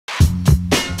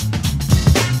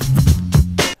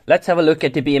Let's have a look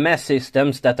at the BMS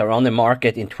systems that are on the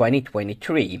market in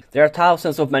 2023. There are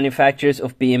thousands of manufacturers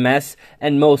of BMS,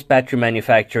 and most battery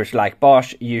manufacturers like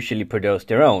Bosch usually produce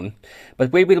their own.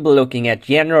 But we will be looking at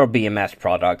general BMS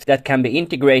products that can be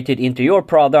integrated into your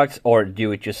products or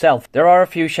do it yourself. There are a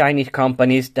few Chinese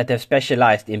companies that have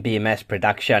specialized in BMS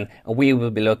production, and we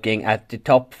will be looking at the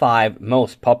top 5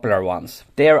 most popular ones.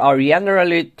 There are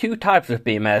generally 2 types of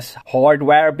BMS: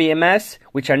 hardware BMS,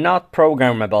 which are not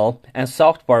programmable, and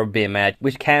software BMS,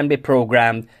 which can be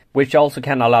programmed, which also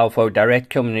can allow for direct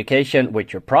communication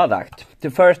with your product. The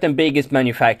first and biggest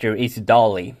manufacturer is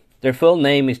Daly. Their full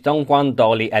name is Dongguan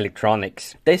Daly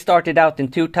Electronics. They started out in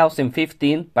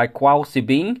 2015 by Guo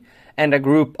Zibing and a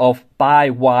group of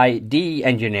BYD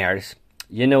engineers.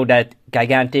 You know that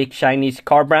gigantic Chinese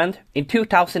car brand? In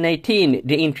 2018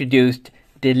 they introduced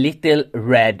the Little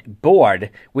Red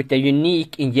Board with a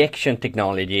unique injection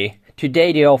technology.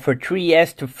 Today they offer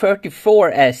 3S to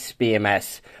 34S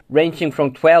BMS, ranging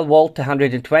from 12 volt to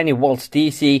 120 volts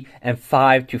DC and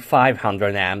 5 to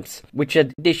 500 amps, with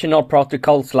additional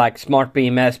protocols like Smart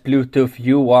BMS, Bluetooth,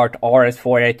 UART,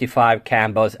 RS485,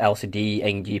 CAN bus, LCD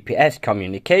and GPS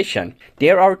communication.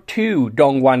 There are 2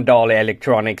 Dongguan Daly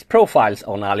Electronics profiles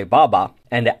on Alibaba,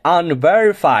 and the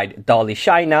unverified Daly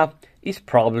China is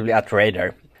probably a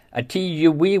trader. A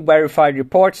TUV verified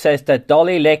report says that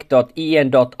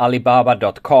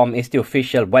dalylec.en.alibaba.com is the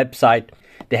official website.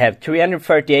 They have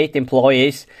 338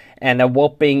 employees and a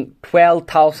whopping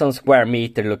 12,000 square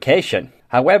meter location.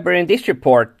 However, in this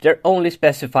report, they're only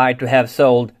specified to have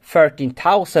sold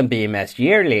 13,000 BMS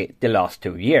yearly the last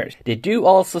 2 years. They do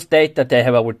also state that they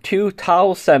have over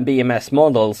 2,000 BMS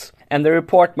models, and the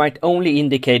report might only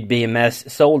indicate BMS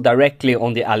sold directly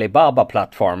on the Alibaba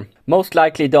platform. Most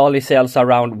likely Daly sells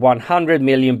around 100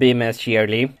 million BMS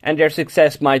yearly, and their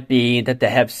success might be that they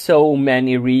have so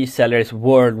many resellers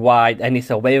worldwide and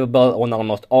is available on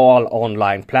almost all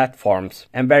online platforms,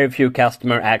 and very few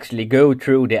customers actually go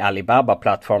through the Alibaba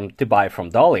platform to buy from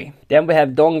Daly. Then we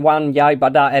have Dongguan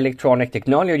JBD Electronic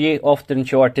Technology, often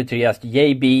shorted to just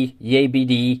JB,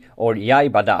 JBD or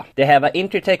JBD. They have an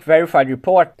Intertech verified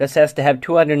report that says they have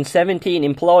 217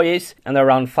 employees and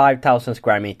around 5,000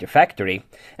 square meter factory,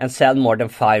 and sell more than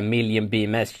 5 million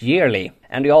BMS yearly.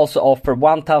 And they also offer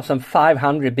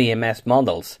 1,500 BMS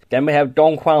models. Then we have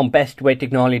Dongguan Bestway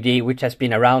technology, which has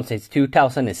been around since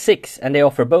 2006, and they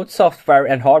offer both software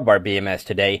and hardware BMS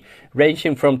today,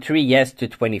 ranging from 3S to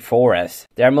 24S.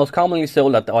 They are most commonly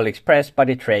sold at AliExpress by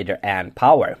the trader and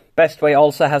Power. Bestway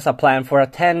also has a plan for a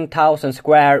 10,000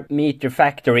 square meter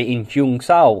factory in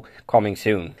Yongzhou coming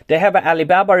soon. They have an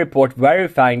Alibaba report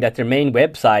verifying that their main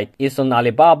website is on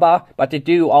Alibaba, but they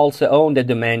do also own the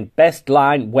domain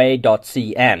bestlineway.cn.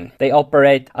 They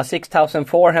operate a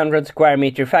 6,400 square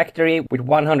meter factory with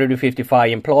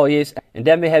 155 employees. And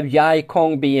then we have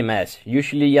Yaikong BMS,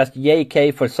 usually just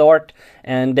JK for short,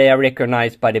 and they are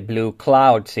recognized by the blue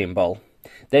cloud symbol.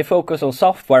 They focus on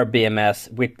software BMS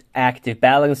with active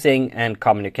balancing and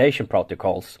communication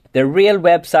protocols. Their real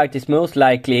website is most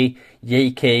likely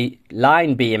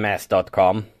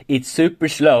jklinebms.com. It's super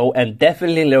slow and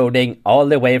definitely loading all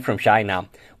the way from China,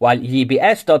 while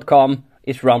gbs.com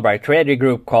is run by a trader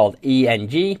group called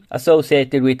ENG,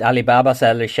 associated with Alibaba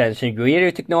seller Shenzhen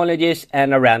Guiri Technologies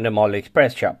and a random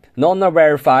AliExpress shop. None are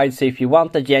verified, so if you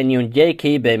want a genuine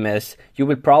JK BMS, you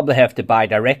will probably have to buy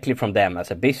directly from them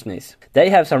as a business. They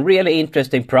have some really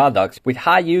interesting products with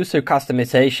high user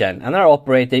customization and are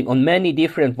operating on many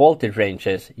different voltage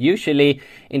ranges, usually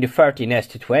in the 13S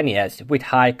to 20S with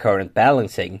high current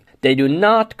balancing. They do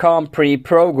not come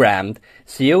pre-programmed,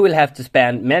 so you will have to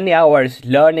spend many hours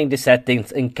learning the settings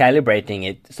and calibrating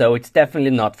it, so it's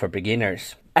definitely not for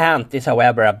beginners. Ant is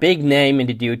however a big name in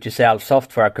the do-it-yourself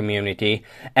software community,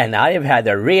 and I have had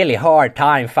a really hard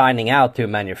time finding out who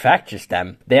manufactures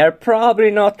them. They are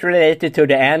probably not related to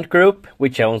the Ant Group,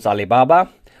 which owns Alibaba,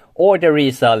 or the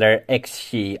reseller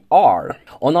XCR.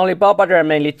 On Alibaba there are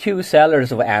mainly 2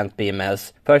 sellers of Ant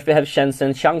BMS. First we have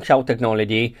Shenzhen Changshao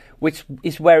Technology, which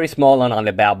is very small on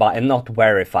Alibaba and not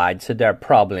verified, so they're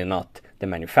probably not the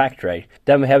manufacturer.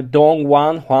 Then we have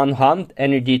Dongguan Huanhan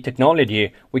Energy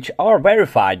Technology, which are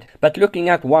verified, but looking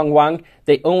at Wangwang,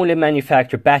 they only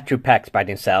manufacture battery packs by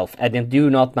themselves and they do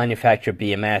not manufacture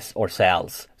BMS or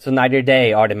cells, so neither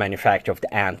they are the manufacturer of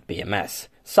the Ant BMS.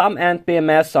 Some Ant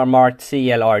BMS are marked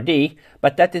CLRD,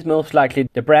 but that is most likely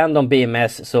the brand on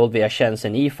BMS sold via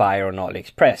Shenzhen eFire on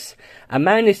AliExpress. I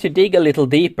managed to dig a little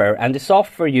deeper, and the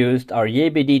software used are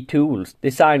JBD tools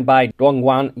designed by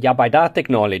Dongguan JBD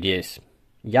Technologies.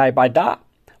 JBD?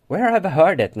 Where have I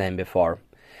heard that name before?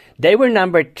 They were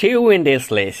number 2 in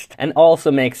this list and also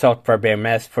make software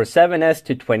BMS for 7S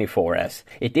to 24S.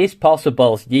 It is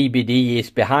possible JBD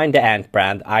is behind the Ant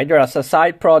brand either as a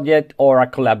side project or a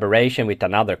collaboration with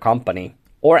another company.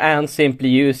 Or Ant simply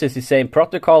uses the same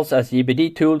protocols as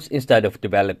JBD tools instead of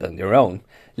developing their own.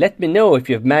 Let me know if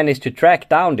you've managed to track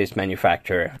down this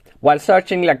manufacturer. While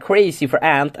searching like crazy for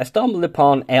Ant, I stumbled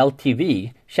upon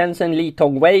LTV, Shenzhen Li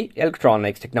Tongwei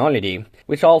Electronics Technology,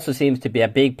 which also seems to be a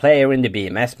big player in the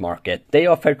BMS market. They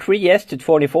offer 3S to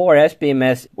 24S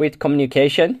BMS with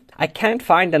communication. I can't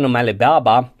find them on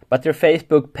Alibaba, but their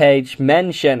Facebook page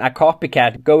mentioned a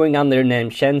copycat going under the name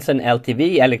Shenzhen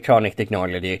LTV Electronic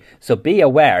Technology, so be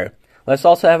aware. Let's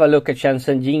also have a look at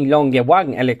Shenzhen Jinglong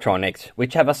Yewang Electronics,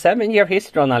 which have a 7-year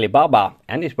history on Alibaba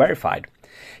and is verified.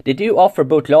 They do offer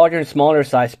both larger and smaller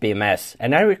size BMS,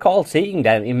 and I recall seeing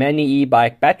them in many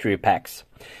e-bike battery packs.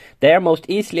 They are most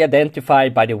easily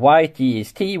identified by the white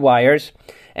GST wires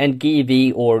and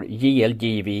GV or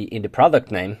GLGV in the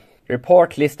product name. The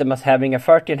report lists them as having a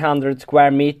 1300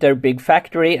 square meter big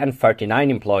factory and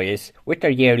 39 employees, with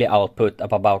a yearly output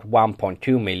of about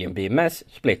 1.2 million BMS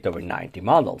split over 90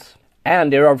 models.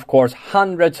 And there are of course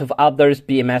hundreds of other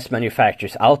BMS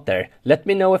manufacturers out there. Let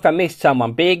me know if I missed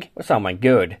someone big or someone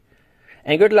good.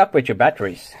 And good luck with your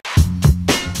batteries.